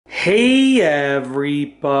Hey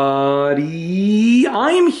everybody,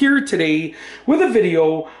 I'm here today with a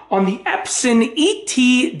video on the Epson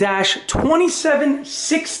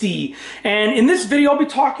ET-2760, and in this video I'll be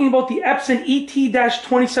talking about the Epson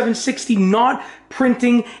ET-2760 not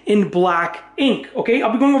printing in black ink. Okay,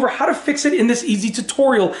 I'll be going over how to fix it in this easy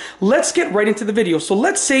tutorial. Let's get right into the video. So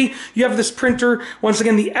let's say you have this printer, once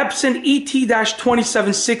again the Epson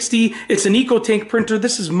ET-2760. It's an EcoTank printer.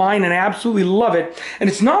 This is mine and I absolutely love it, and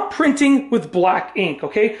it's not printing with black ink.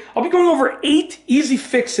 Okay, I'll be going over 8 easy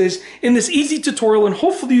fixes in this easy tutorial, and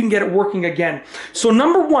hopefully you can get it working again. So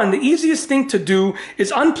number one, the easiest thing to do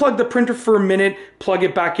is unplug the printer for a minute, plug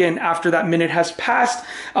it back in after that minute has passed.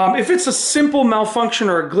 If it's a simple malfunction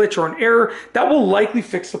or a glitch or an error, that will likely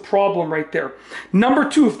fix the problem right there. Number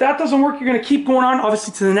two, if that doesn't work, you're going to keep going on,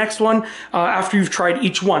 obviously, to the next one after you've tried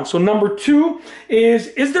each one. So number two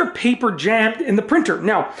is there paper jammed in the printer?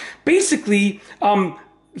 Now, basically,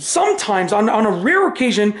 sometimes, on a rare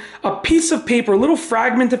occasion, a piece of paper, a little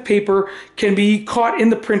fragment of paper can be caught in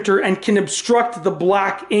the printer and can obstruct the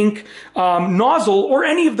black ink nozzle or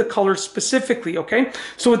any of the colors specifically, okay?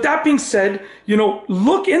 So with that being said,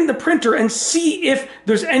 look in the printer and see if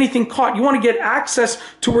there's anything caught. You want to get access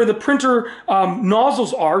to where the printer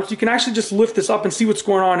nozzles are, so you can actually just lift this up and see what's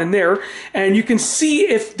going on in there, and you can see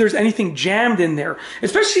if there's anything jammed in there,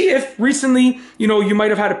 especially if recently, you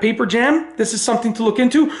might have had a paper jam. This is something to look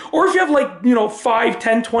into. Or if you have 5,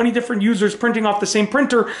 10, 20 different users printing off the same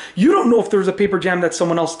printer, you don't know if there's a paper jam that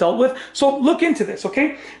someone else dealt with. So look into this,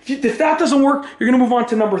 okay? If that doesn't work, you're going to move on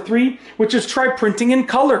to number 3, which is try printing in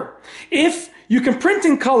color. If you can print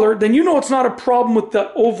in color, then it's not a problem with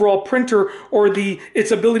the overall printer or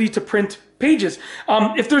its ability to print pages.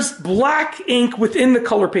 If there's black ink within the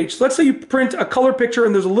color page, so let's say you print a color picture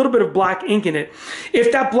and there's a little bit of black ink in it.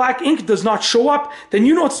 If that black ink does not show up, then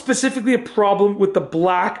it's specifically a problem with the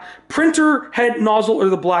black printer head nozzle or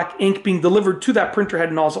the black ink being delivered to that printer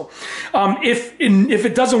head nozzle. If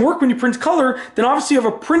it doesn't work when you print color, then obviously you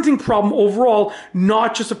have a printing problem overall,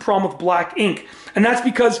 not just a problem with black ink. And that's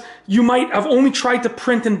because you might have only tried to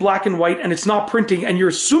print in black and white and it's not printing, and you're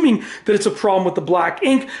assuming that it's a problem with the black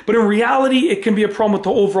ink, but in reality it can be a problem with the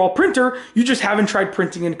overall printer. You just haven't tried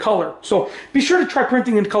printing in color. So be sure to try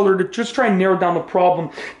printing in color to just try and narrow down the problem.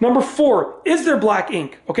 Number 4, is there black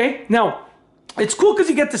ink? Okay, now it's cool because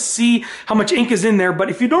you get to see how much ink is in there, but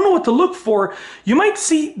if you don't know what to look for, you might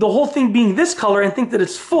see the whole thing being this color and think that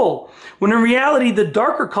it's full, when in reality the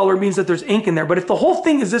darker color means that there's ink in there. But if the whole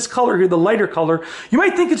thing is this color here, the lighter color, you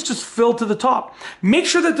might think it's just filled to the top. Make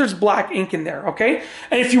sure that there's black ink in there, okay?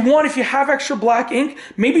 And if you have extra black ink,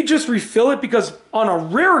 maybe just refill it, because on a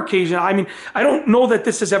rare occasion, I don't know that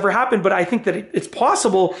this has ever happened, but I think that it's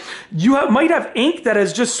possible, you might have ink that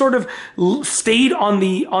has just sort of stayed on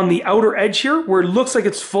the outer edge here, where it looks like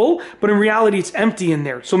it's full, but in reality it's empty in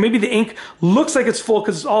there. So maybe the ink looks like it's full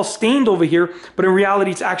because it's all stained over here, but in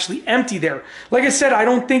reality it's actually empty there. Like I said, I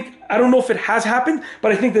don't know if it has happened,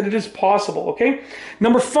 but I think that it is possible, okay?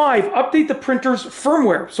 Number 5, update the printer's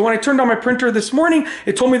firmware. So when I turned on my printer this morning,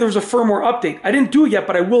 it told me there was a firmware update. I didn't do it yet,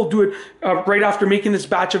 but I will do it right after making this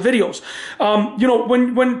batch of videos.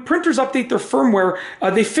 When printers update their firmware,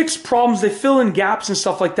 they fix problems, they fill in gaps and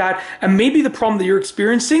stuff like that, and maybe the problem that you're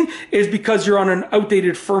experiencing is because you're on an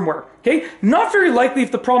outdated firmware. Okay, not very likely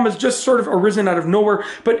if the problem has just sort of arisen out of nowhere,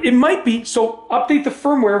 but it might be. So update the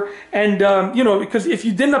firmware, and because if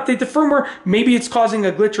you didn't update the firmware, maybe it's causing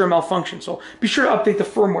a glitch or a malfunction. So be sure to update the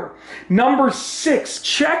firmware. Number 6,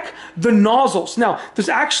 check the nozzles. Now, there's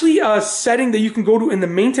actually a setting that you can go to in the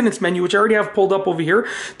maintenance menu, which I already have pulled up over here,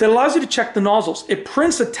 that allows you to check the nozzles. It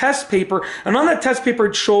prints a test paper, and on that test paper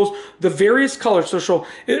it shows the various colors. So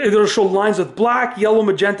it'll show lines with black, yellow,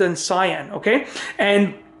 magenta, and cyan. Okay,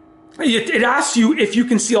 and it asks you if you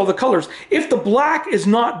can see all the colors. If the black is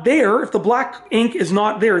not there, if the black ink is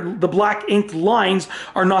not there, the black inked lines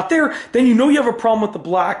are not there, then you have a problem with the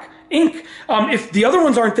black ink. If the other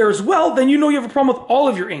ones aren't there as well, then you have a problem with all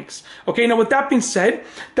of your inks. Okay, now with that being said,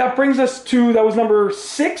 that brings us to, that was number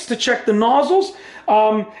 6, to check the nozzles.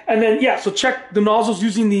 And then, so check the nozzles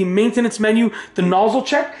using the maintenance menu, the nozzle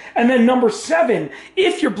check. And then number 7,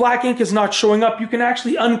 if your black ink is not showing up, you can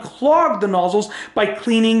actually unclog the nozzles by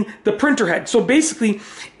cleaning the printer head. So basically,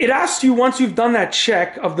 it asks you, once you've done that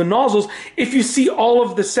check of the nozzles, if you see all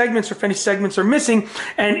of the segments or if any segments are missing.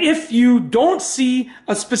 And if you don't see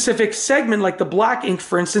a specific specific segment, like the black ink,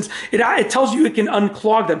 for instance, it tells you it can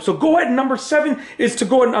unclog them. So go ahead, number 7 is to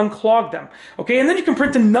go ahead and unclog them, okay? And then you can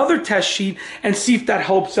print another test sheet and see if that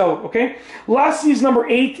helps out, okay? Lastly is number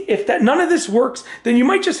 8. If none of this works, then you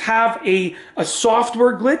might just have a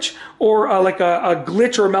software glitch, or like a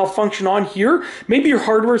glitch or a malfunction on here. Maybe your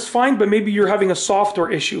hardware is fine, but maybe you're having a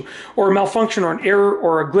software issue or a malfunction or an error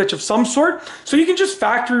or a glitch of some sort. So you can just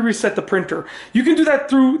factory reset the printer. You can do that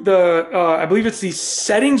through the, I believe it's the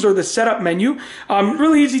settings or the setup menu.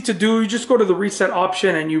 Really easy to do. You just go to the reset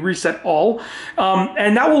option and you reset all.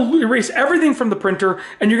 And that will erase everything from the printer,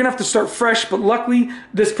 and you're gonna have to start fresh. But luckily,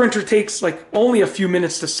 this printer takes like only a few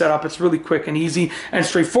minutes to set up. It's really quick and easy and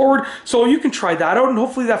straightforward. So you can try that out, and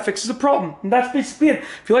hopefully that fixes the problem. And that's basically it.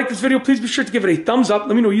 If you like this video, please be sure to give it a thumbs up.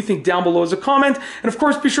 Let me know what you think down below as a comment. And of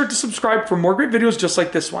course, be sure to subscribe for more great videos just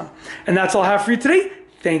like this one. And that's all I have for you today.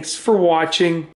 Thanks for watching.